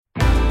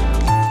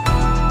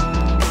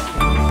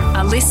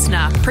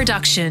listener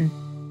production.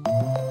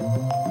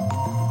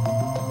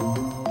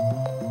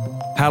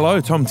 Hello,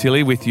 Tom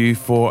Tilley with you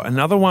for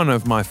another one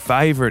of my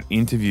favourite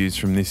interviews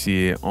from this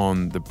year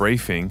on The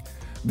Briefing.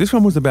 This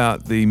one was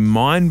about the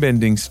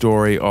mind-bending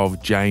story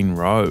of Jane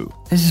Roe.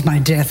 This is my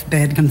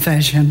deathbed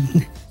confession.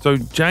 So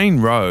Jane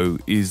Roe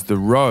is the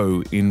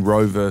Roe in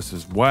Roe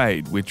versus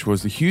Wade, which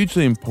was the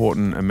hugely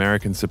important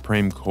American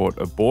Supreme Court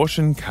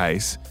abortion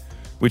case,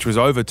 which was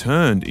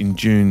overturned in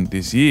June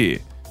this year.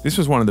 This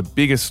was one of the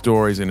biggest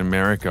stories in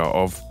America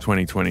of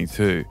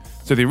 2022.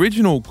 So the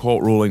original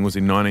court ruling was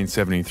in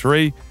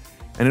 1973,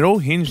 and it all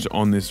hinged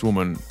on this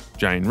woman,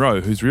 Jane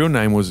Roe, whose real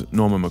name was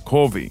Norma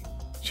McCorvey.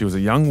 She was a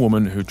young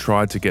woman who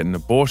tried to get an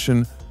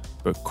abortion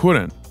but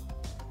couldn't.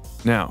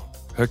 Now,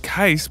 her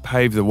case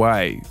paved the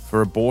way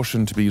for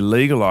abortion to be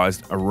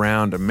legalised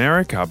around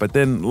America, but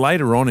then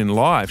later on in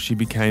life she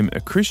became a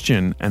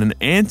Christian and an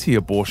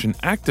anti-abortion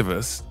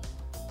activist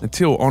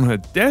until on her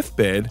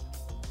deathbed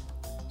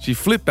she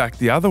flipped back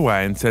the other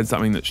way and said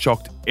something that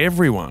shocked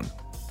everyone,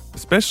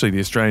 especially the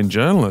Australian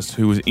journalist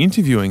who was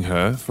interviewing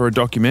her for a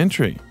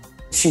documentary.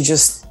 She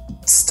just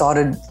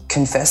started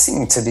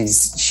confessing to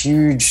these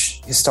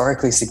huge,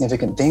 historically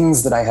significant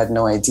things that I had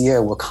no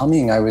idea were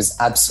coming. I was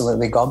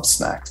absolutely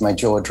gobsmacked. My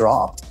jaw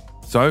dropped.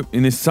 So,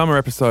 in this summer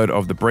episode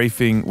of The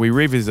Briefing, we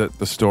revisit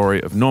the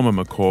story of Norma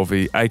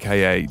McCorvey,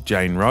 aka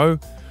Jane Roe.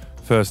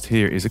 First,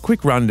 here is a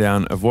quick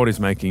rundown of what is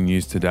making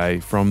news today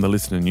from the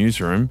Listener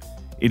Newsroom.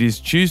 It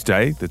is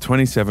Tuesday, the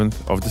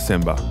 27th of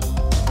December.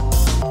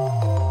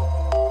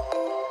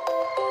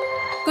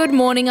 Good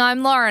morning,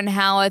 I'm Lauren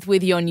Howarth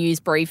with your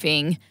news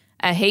briefing.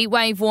 A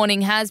heatwave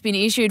warning has been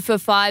issued for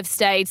 5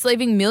 states,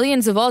 leaving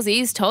millions of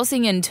Aussies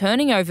tossing and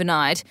turning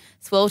overnight.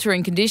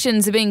 Sweltering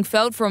conditions are being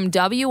felt from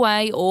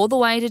WA all the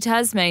way to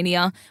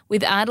Tasmania,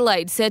 with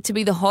Adelaide set to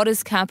be the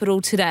hottest capital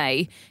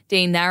today.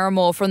 Dean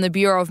Narramore from the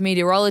Bureau of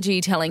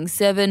Meteorology telling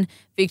 7.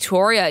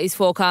 Victoria is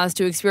forecast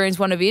to experience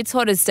one of its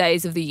hottest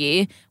days of the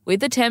year, with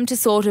the temp to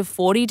sort of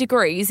 40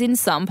 degrees in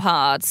some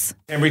parts.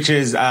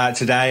 Temperatures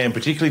today and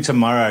particularly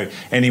tomorrow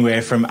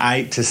anywhere from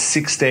 8 to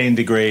 16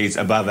 degrees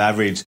above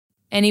average.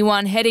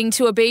 Anyone heading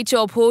to a beach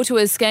or pool to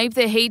escape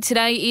the heat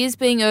today is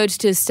being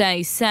urged to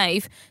stay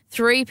safe.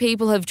 3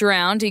 people have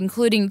drowned,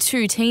 including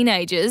 2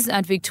 teenagers,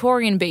 at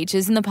Victorian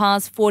beaches in the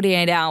past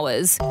 48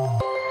 hours.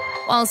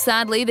 While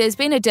sadly, there's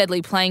been a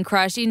deadly plane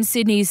crash in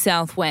Sydney's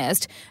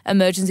southwest.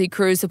 Emergency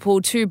crews have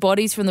pulled 2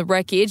 bodies from the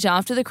wreckage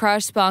after the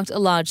crash sparked a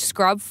large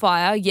scrub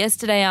fire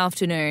yesterday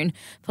afternoon.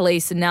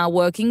 Police are now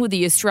working with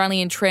the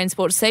Australian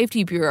Transport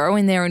Safety Bureau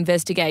in their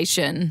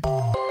investigation.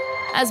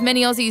 As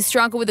many Aussies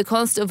struggle with the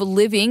cost of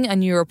living, a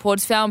new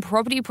report's found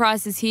property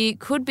prices here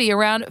could be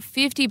around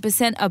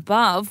 50%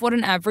 above what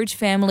an average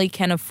family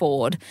can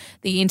afford.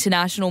 The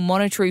International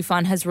Monetary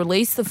Fund has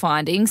released the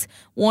findings,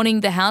 warning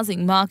the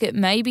housing market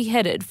may be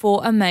headed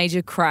for a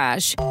major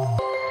crash.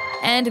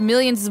 And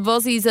millions of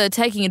Aussies are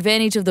taking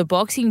advantage of the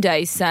Boxing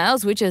Day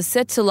sales, which are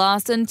set to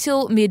last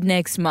until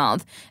mid-next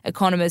month.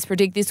 Economists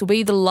predict this will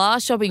be the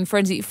last shopping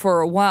frenzy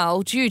for a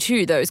while due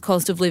to those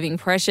cost of living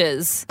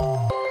pressures.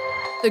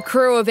 The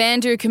crew of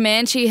Andrew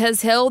Comanche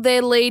has held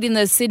their lead in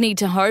the Sydney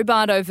to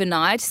Hobart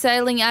overnight,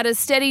 sailing at a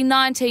steady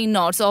 19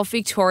 knots off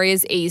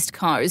Victoria's east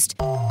coast.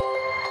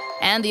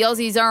 And the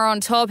Aussies are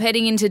on top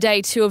heading into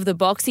day 2 of the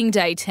Boxing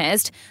Day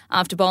test.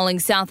 After bowling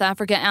South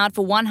Africa out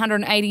for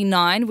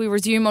 189, we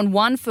resume on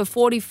 1 for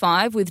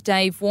 45 with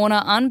Dave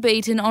Warner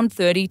unbeaten on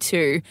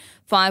 32.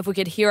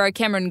 5-wicket hero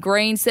Cameron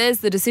Green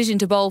says the decision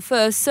to bowl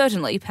first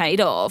certainly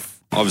paid off.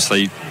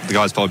 Obviously, the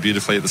guys bowled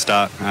beautifully at the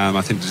start.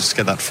 I think to just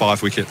get that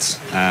 5 wickets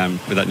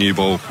with that new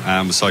ball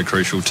was so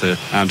crucial to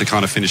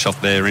kind of finish off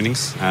their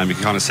innings. You can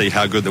kind of see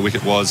how good the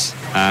wicket was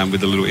with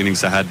the little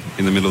innings they had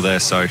in the middle there.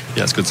 So,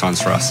 yeah, it's good signs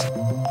for us.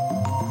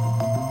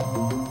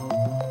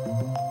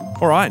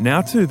 All right,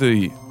 now to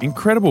the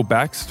incredible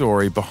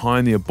backstory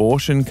behind the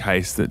abortion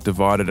case that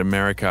divided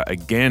America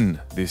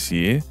again this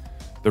year.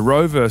 The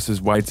Roe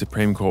versus Wade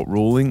Supreme Court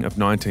ruling of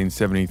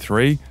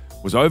 1973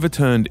 was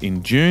overturned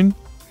in June,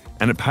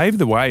 and it paved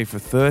the way for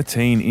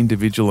 13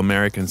 individual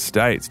American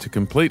states to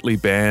completely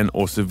ban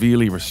or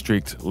severely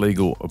restrict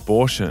legal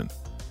abortion.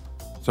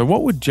 So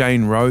what would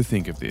Jane Roe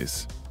think of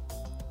this?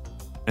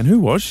 And who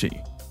was she?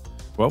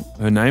 Well,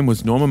 her name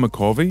was Norma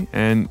McCorvey,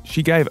 and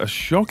she gave a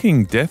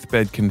shocking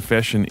deathbed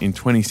confession in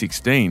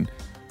 2016,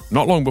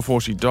 not long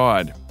before she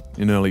died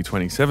in early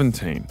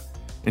 2017.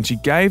 And she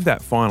gave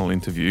that final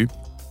interview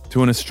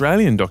to an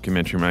Australian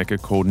documentary maker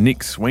called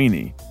Nick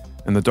Sweeney,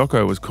 and the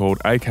doco was called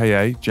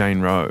AKA Jane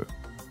Roe.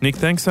 Nick,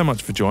 thanks so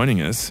much for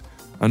joining us.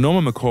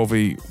 Norma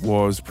McCorvey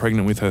was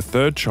pregnant with her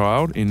 3rd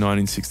child in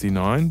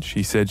 1969.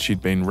 She said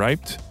she'd been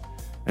raped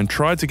and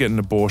tried to get an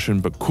abortion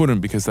but couldn't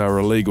because they were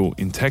illegal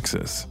in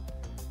Texas.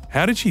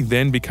 How did she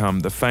then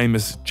become the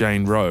famous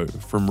Jane Roe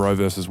from Roe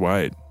versus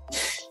Wade?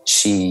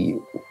 She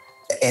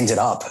ended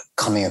up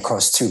coming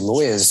across 2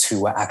 lawyers who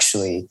were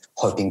actually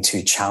hoping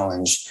to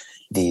challenge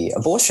the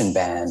abortion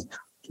ban.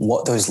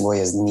 What those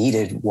lawyers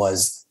needed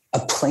was a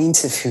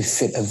plaintiff who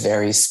fit a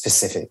very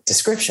specific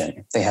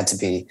description. They had to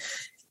be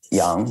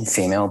young,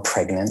 female,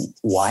 pregnant,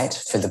 white,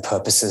 for the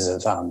purposes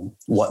of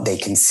what they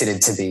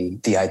considered to be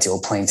the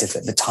ideal plaintiff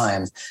at the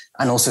time,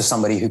 and also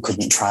somebody who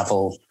couldn't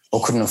travel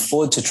or couldn't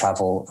afford to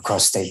travel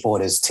across state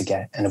borders to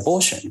get an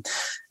abortion.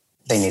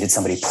 They needed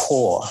somebody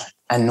poor,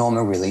 and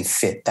Norma really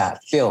fit that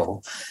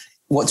bill.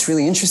 What's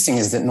really interesting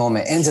is that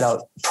Norma ended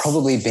up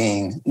probably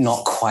being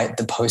not quite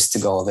the poster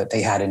girl that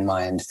they had in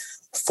mind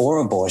for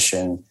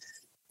abortion,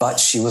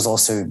 but she was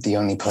also the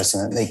only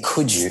person that they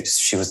could use.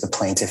 She was the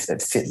plaintiff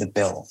that fit the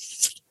bill.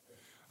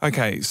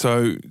 Okay,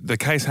 so the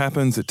case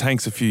happens, it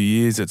takes a few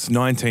years. It's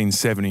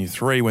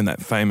 1973 when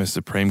that famous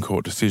Supreme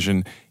Court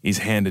decision is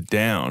handed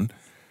down.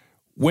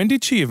 When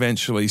did she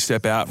eventually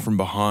step out from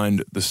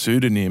behind the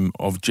pseudonym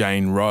of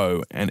Jane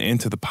Roe and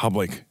enter the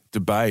public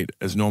debate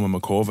as Norma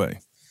McCorvey?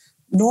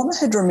 Norma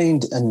had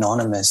remained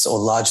anonymous, or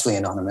largely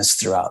anonymous,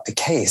 throughout the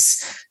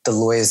case. The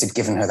lawyers had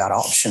given her that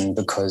option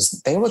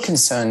because they were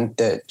concerned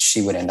that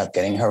she would end up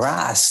getting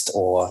harassed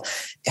or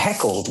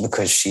heckled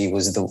because she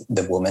was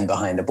the woman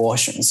behind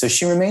abortion. So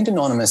she remained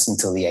anonymous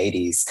until the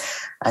 80s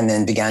and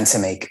then began to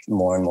make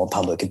more and more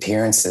public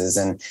appearances.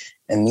 And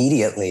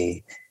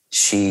immediately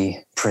she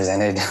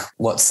presented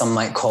what some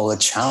might call a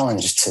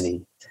challenge to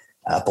the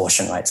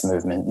abortion rights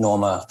movement.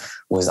 Norma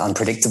was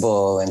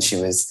unpredictable, and she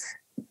was,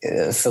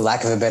 for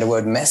lack of a better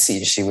word,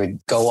 messy. She would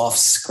go off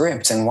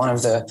script. And one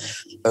of the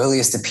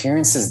earliest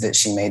appearances that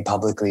she made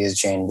publicly as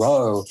Jane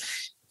Roe,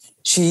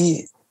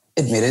 she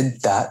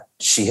admitted that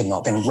she had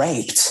not been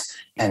raped.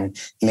 And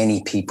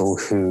many people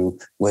who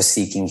were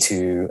seeking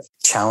to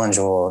challenge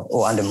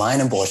or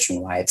undermine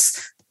abortion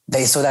rights,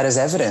 they saw that as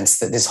evidence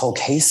that this whole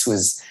case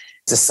was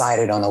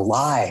decided on a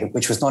lie,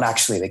 which was not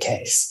actually the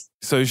case.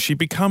 So she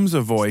becomes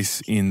a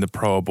voice in the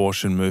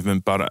pro-abortion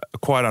movement, but a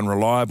quite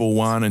unreliable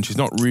one, and she's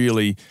not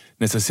really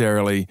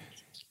necessarily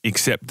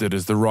accepted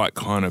as the right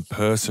kind of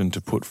person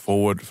to put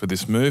forward for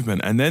this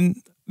movement. And then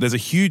there's a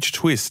huge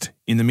twist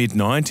in the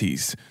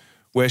mid-90s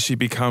where she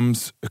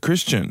becomes a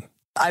Christian.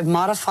 I've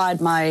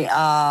modified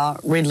my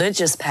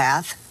religious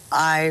path.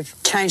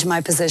 I've changed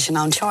my position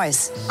on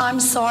choice. I'm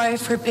sorry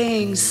for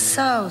being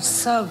so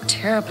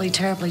terribly,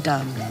 terribly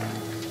dumb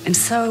and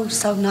so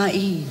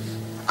naive.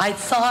 I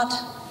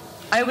thought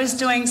I was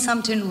doing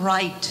something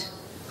right.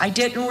 I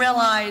didn't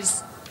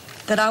realize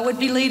that I would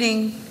be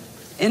leading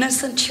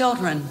innocent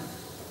children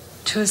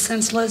to a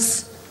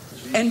senseless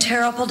and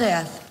terrible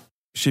death.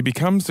 She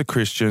becomes a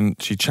Christian,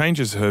 she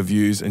changes her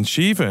views, and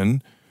she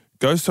even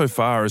goes so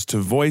far as to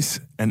voice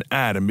an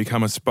ad and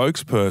become a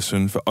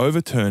spokesperson for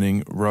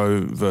overturning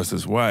Roe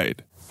versus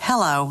Wade.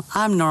 Hello,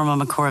 I'm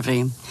Norma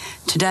McCorvey.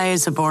 Today,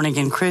 as a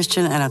born-again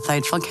Christian and a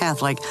faithful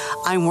Catholic,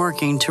 I'm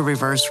working to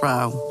reverse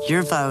Roe.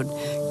 Your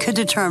vote could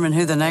determine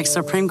who the next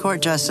Supreme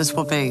Court justice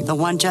will be, the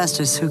one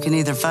justice who can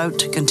either vote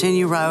to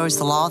continue Roe as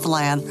the law of the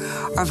land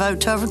or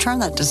vote to overturn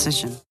that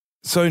decision.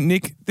 So,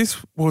 Nick,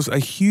 this was a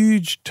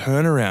huge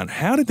turnaround.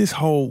 How did this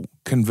whole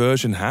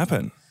conversion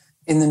happen?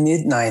 In the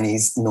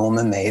mid-90s,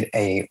 Norma made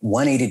a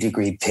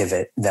 180-degree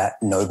pivot that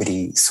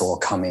nobody saw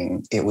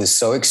coming. It was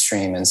so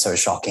extreme and so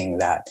shocking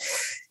that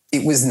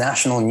it was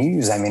national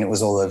news. I mean, it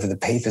was all over the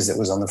papers. It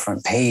was on the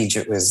front page.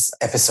 It was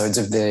episodes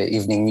of the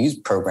evening news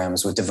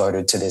programs were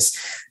devoted to this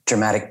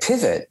dramatic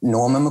pivot.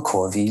 Norma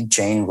McCorvey,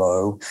 Jane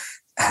Roe,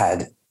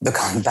 had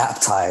become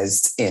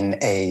baptized in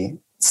a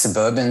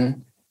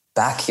suburban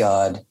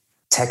backyard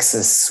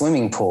Texas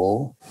swimming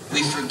pool.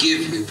 We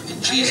forgive you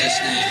in Jesus'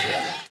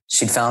 name.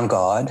 She'd found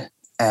God,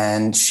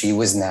 and she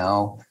was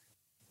now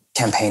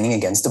campaigning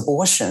against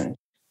abortion.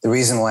 The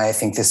reason why I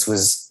think this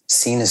was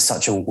seen as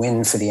such a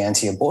win for the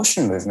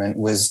anti-abortion movement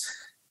was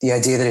the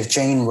idea that if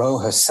Jane Roe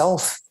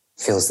herself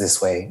feels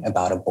this way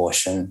about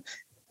abortion,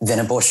 then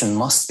abortion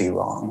must be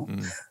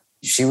wrong.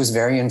 She was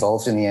very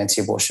involved in the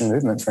anti-abortion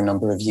movement for a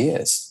number of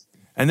years.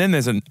 And then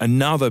there's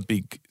another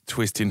big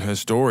twist in her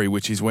story,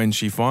 which is when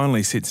she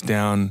finally sits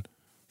down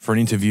for an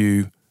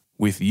interview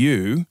with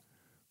you,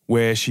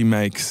 where she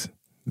makes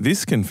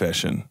this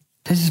confession.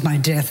 This is my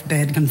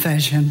deathbed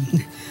confession.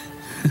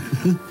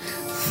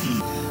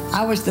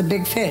 I was the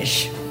big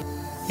fish.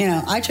 You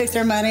know, I took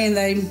their money and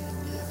they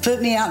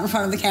put me out in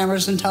front of the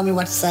cameras and told me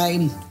what to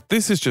say.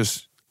 This is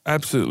just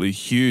absolutely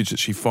huge that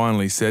she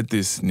finally said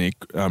this, Nick,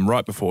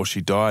 right before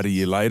she died a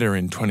year later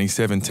in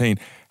 2017.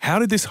 How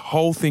did this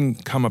whole thing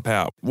come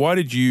about? Why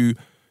did you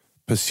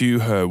pursue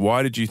her?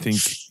 Why did you think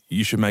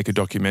you should make a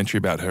documentary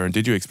about her? And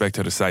did you expect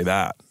her to say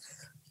that?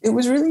 It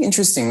was really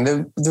interesting.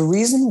 The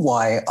reason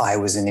why I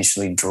was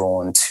initially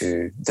drawn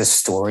to the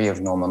story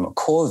of Norma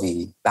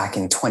McCorvey back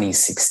in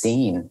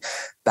 2016,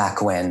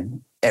 back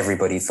when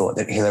everybody thought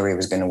that Hillary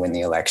was going to win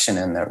the election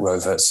and that Roe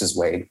versus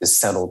Wade was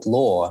settled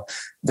law,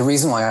 the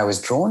reason why I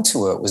was drawn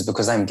to it was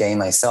because I'm gay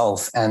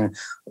myself. And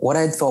what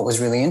I thought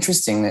was really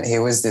interesting, that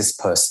here was this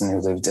person who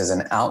lived as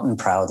an out and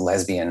proud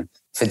lesbian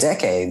for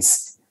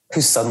decades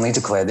who suddenly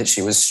declared that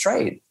she was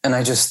straight. And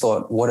I just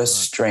thought, what a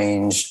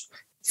strange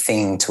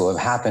thing to have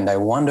happened. I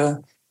wonder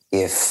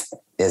if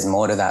there's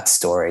more to that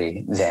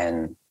story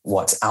than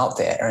what's out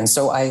there. And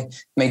so I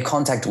made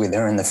contact with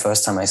her, and the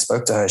first time I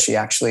spoke to her, she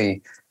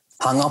actually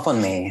hung up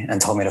on me and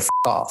told me to f***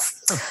 off.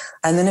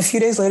 And then a few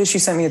days later, she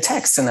sent me a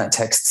text, and that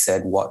text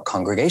said, "What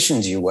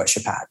congregation do you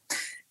worship at?"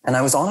 And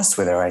I was honest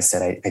with her. I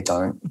said, I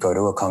don't go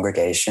to a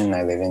congregation.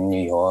 I live in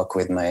New York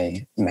with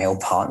my male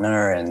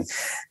partner.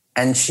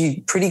 And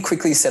she pretty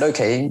quickly said,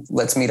 "Okay,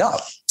 let's meet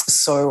up."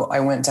 So I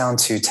went down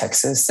to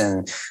Texas,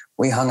 and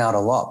we hung out a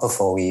lot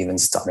before we even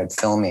started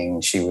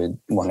filming. She would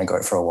want to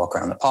go for a walk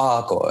around the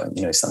park, or,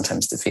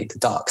 sometimes to feed the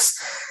ducks.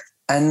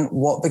 And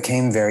what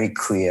became very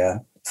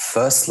clear,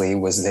 firstly,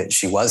 was that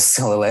she was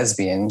still a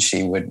lesbian.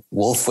 She would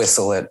wolf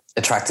whistle at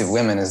attractive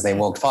women as they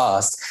walked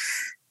past,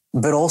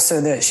 but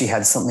also that she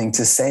had something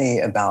to say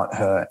about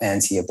her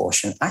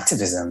anti-abortion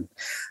activism.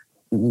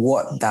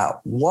 What that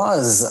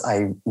was,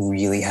 I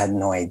really had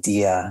no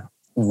idea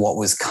what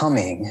was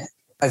coming.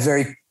 I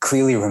very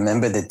clearly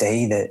remember the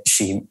day that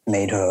she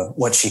made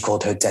what she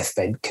called her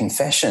deathbed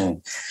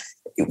confession.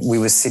 We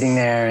were sitting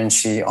there, and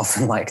she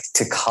often liked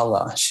to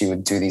color. She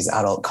would do these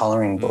adult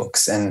coloring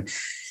books, and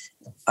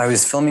I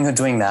was filming her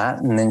doing that.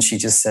 And then she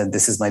just said,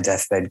 "This is my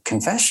deathbed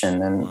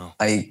confession." And wow.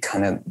 I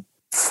kind of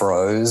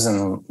froze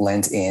and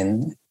leant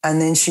in. And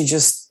then she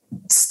just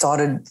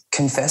started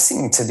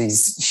confessing to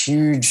these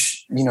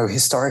huge,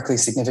 historically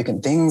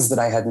significant things that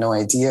I had no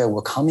idea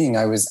were coming.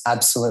 I was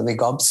absolutely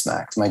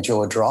gobsmacked. My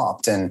jaw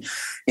dropped. And,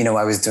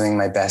 I was doing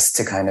my best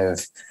to kind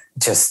of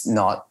just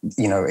not,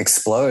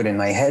 explode in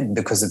my head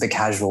because of the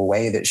casual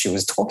way that she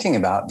was talking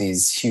about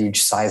these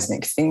huge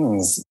seismic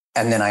things.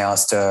 And then I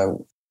asked her,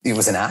 it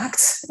was an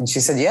act? And she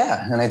said,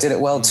 yeah. And I did it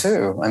well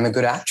too. I'm a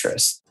good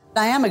actress.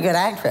 I am a good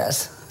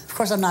actress. Of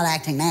course, I'm not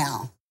acting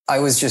now. I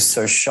was just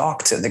so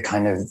shocked at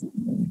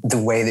the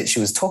way that she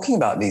was talking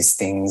about these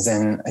things.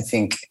 And I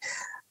think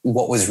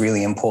what was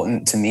really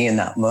important to me in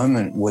that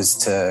moment was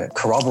to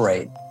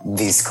corroborate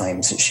these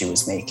claims that she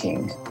was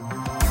making.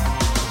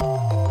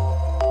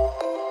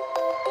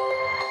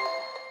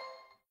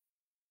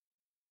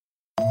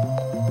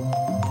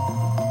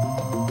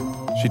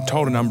 She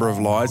told a number of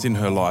lies in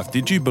her life.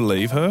 Did you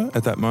believe her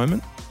at that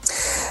moment?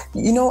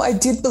 I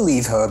did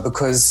believe her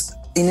because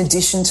in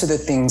addition to the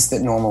things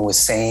that Norma was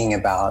saying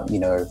about,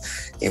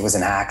 it was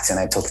an act and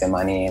I took their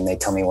money and they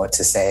tell me what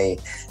to say,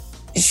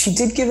 she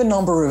did give a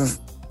number of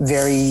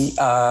very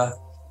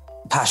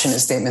passionate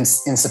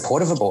statements in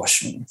support of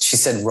abortion. She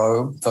said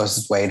Roe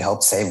versus Wade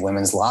helped save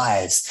women's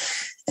lives.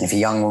 And if a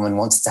young woman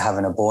wants to have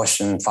an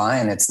abortion,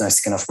 fine, it's no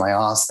skin off my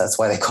ass. That's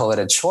why they call it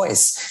a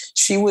choice.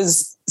 She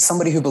was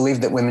somebody who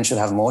believed that women should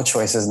have more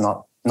choices,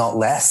 not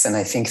less. And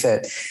I think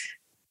that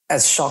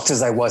as shocked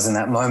as I was in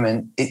that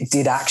moment, it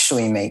did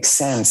actually make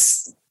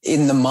sense.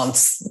 In the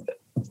months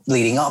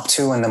leading up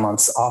to and the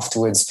months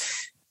afterwards,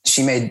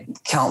 she made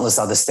countless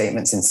other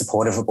statements in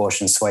support of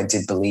abortion, so I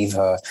did believe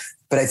her.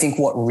 But I think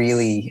what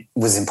really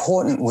was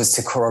important was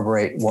to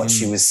corroborate what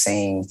she was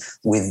saying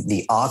with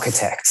the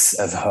architects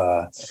of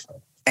her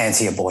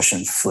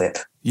anti-abortion flip.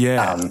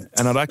 Yeah,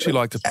 and I'd actually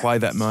like to play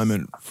that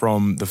moment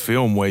from the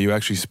film where you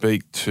actually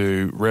speak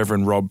to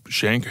Reverend Rob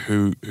Schenck,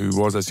 who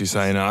was, as you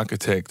say, an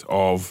architect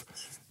of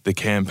the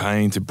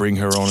campaign to bring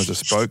her on as a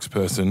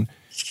spokesperson.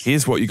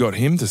 Here's what you got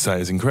him to say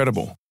is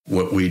incredible.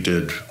 What we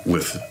did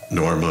with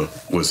Norma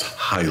was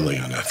highly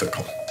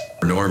unethical.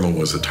 Norma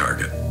was a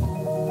target.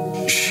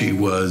 She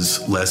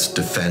was less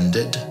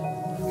defended.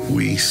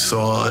 We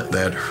saw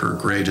that her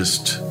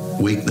greatest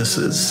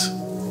weaknesses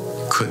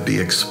could be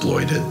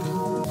exploited.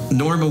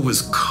 Norma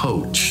was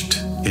coached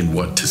in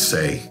what to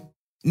say.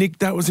 Nick,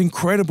 that was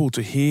incredible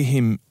to hear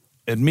him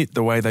admit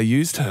the way they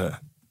used her.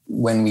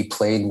 When we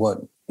played what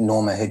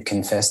Norma had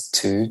confessed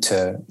to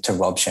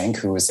Rob Schenck,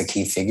 who was a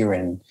key figure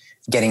in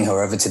getting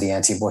her over to the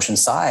anti-abortion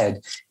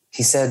side,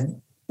 he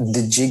said,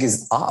 the jig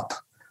is up.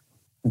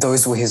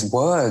 Those were his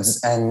words.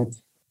 And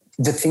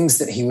the things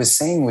that he was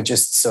saying were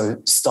just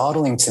so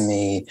startling to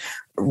me.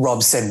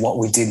 Rob said what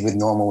we did with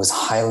Norma was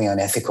highly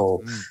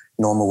unethical.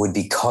 Norma would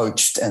be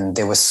coached, and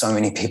there were so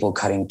many people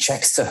cutting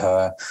checks to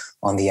her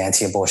on the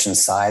anti-abortion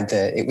side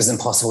that it was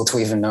impossible to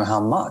even know how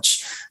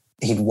much.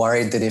 He'd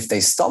worried that if they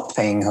stopped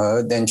paying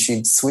her, then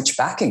she'd switch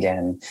back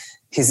again.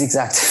 His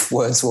exact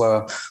words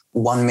were,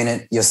 1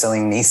 minute you're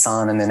selling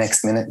Nissan and the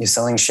next minute you're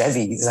selling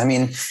Chevys. I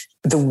mean,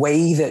 the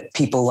way that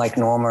people like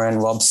Norma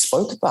and Rob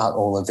spoke about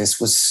all of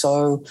this was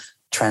so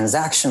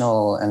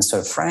transactional and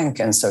so frank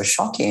and so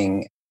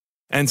shocking.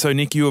 And so,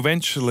 Nick, you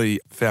eventually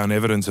found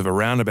evidence of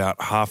around about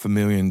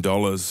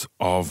 $500,000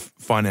 of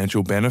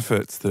financial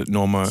benefits that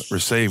Norma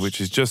received, which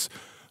is just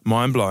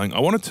mind-blowing. I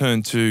want to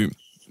turn to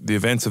the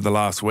events of the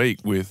last week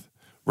with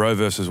Roe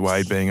versus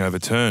Wade being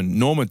overturned.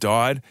 Norma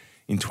died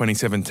in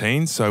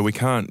 2017, so we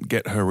can't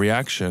get her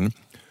reaction.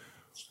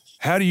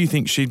 How do you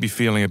think she'd be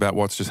feeling about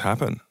what's just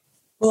happened?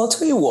 Well, I'll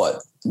tell you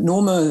what.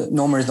 Norma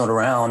is not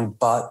around,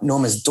 but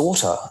Norma's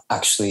daughter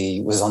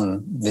actually was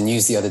on the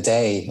news the other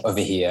day over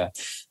here.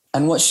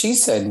 And what she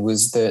said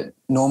was that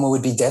Norma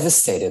would be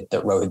devastated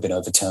that Roe had been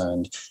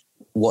overturned.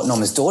 What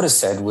Norma's daughter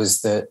said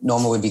was that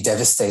Norma would be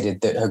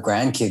devastated that her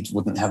grandkids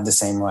wouldn't have the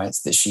same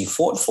rights that she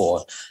fought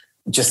for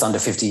just under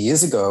 50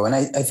 years ago. And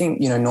I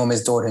think,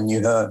 Norma's daughter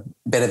knew her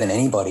better than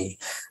anybody.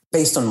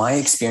 Based on my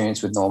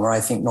experience with Norma,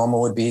 I think Norma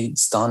would be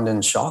stunned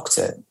and shocked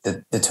at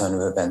the turn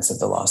of events of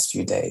the last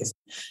few days.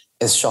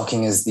 As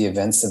shocking as the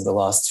events of the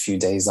last few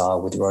days are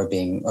with Roe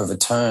being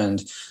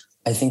overturned,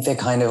 I think they're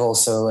kind of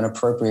also an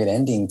appropriate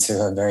ending to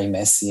her very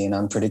messy and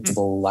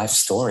unpredictable life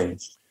story.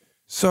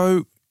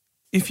 So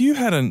if you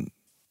hadn't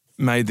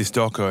made this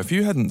doco, if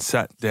you hadn't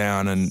sat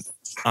down and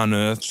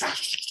unearthed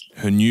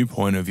her new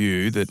point of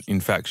view that,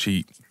 in fact,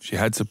 she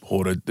had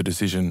supported the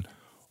decision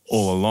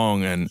all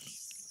along and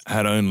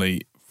had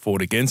only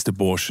fought against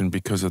abortion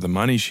because of the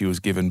money she was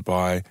given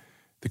by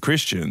the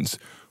Christians,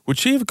 would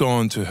she have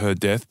gone to her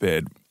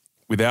deathbed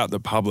without the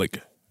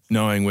public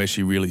knowing where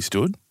she really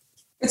stood?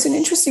 It's an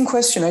interesting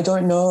question. I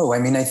don't know. I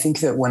mean, I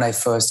think that when I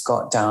first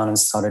got down and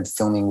started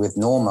filming with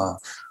Norma,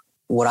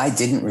 what I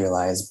didn't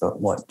realize, but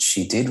what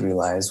she did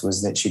realize,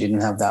 was that she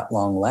didn't have that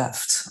long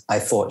left. I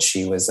thought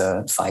she was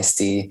a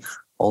feisty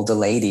older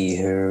lady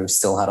who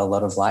still had a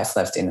lot of life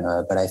left in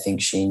her, but I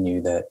think she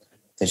knew that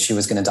she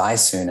was going to die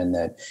soon, and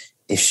that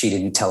if she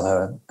didn't tell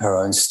her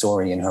own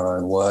story in her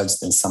own words,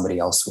 then somebody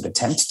else would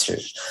attempt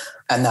to.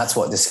 And that's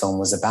what this film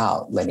was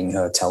about, letting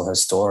her tell her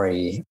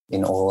story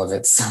in all of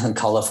its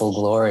colorful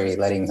glory,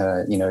 letting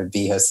her,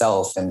 be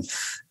herself and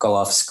go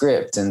off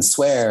script and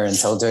swear and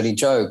tell dirty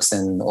jokes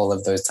and all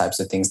of those types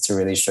of things to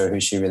really show who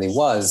she really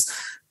was.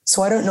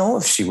 So I don't know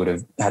if she would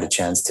have had a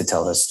chance to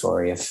tell her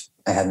story if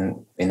I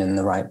hadn't been in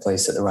the right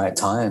place at the right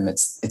time.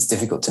 It's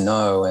difficult to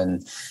know.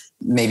 And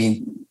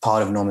maybe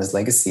part of Norma's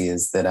legacy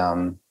is that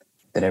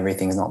that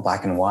everything's not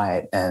black and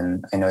white.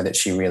 And I know that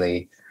she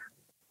really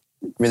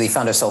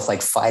found herself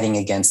like fighting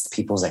against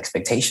people's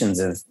expectations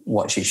of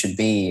what she should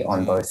be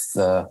on both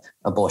the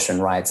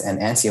abortion rights and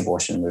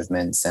anti-abortion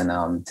movements. And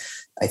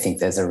I think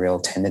there's a real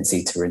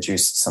tendency to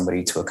reduce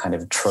somebody to a kind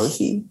of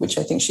trophy, which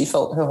I think she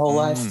felt her whole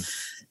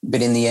life.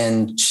 But in the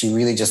end, she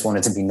really just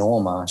wanted to be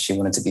Norma. She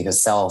wanted to be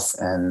herself.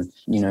 And,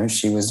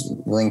 she was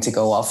willing to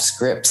go off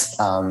script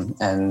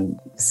and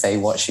say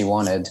what she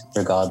wanted,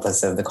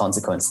 regardless of the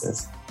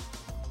consequences.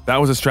 That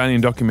was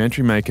Australian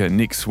documentary maker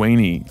Nick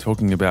Sweeney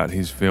talking about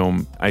his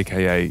film,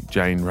 aka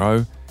Jane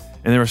Roe.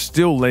 And there are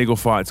still legal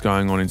fights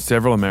going on in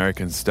several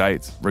American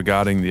states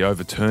regarding the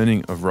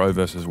overturning of Roe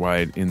versus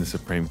Wade in the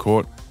Supreme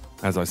Court.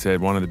 As I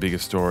said, one of the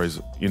biggest stories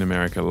in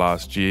America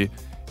last year.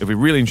 It'll be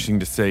really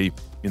interesting to see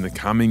in the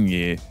coming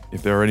year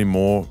if there are any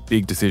more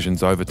big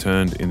decisions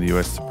overturned in the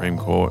US Supreme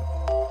Court.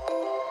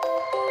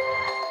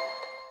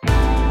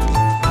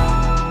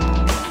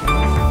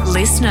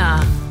 Listener.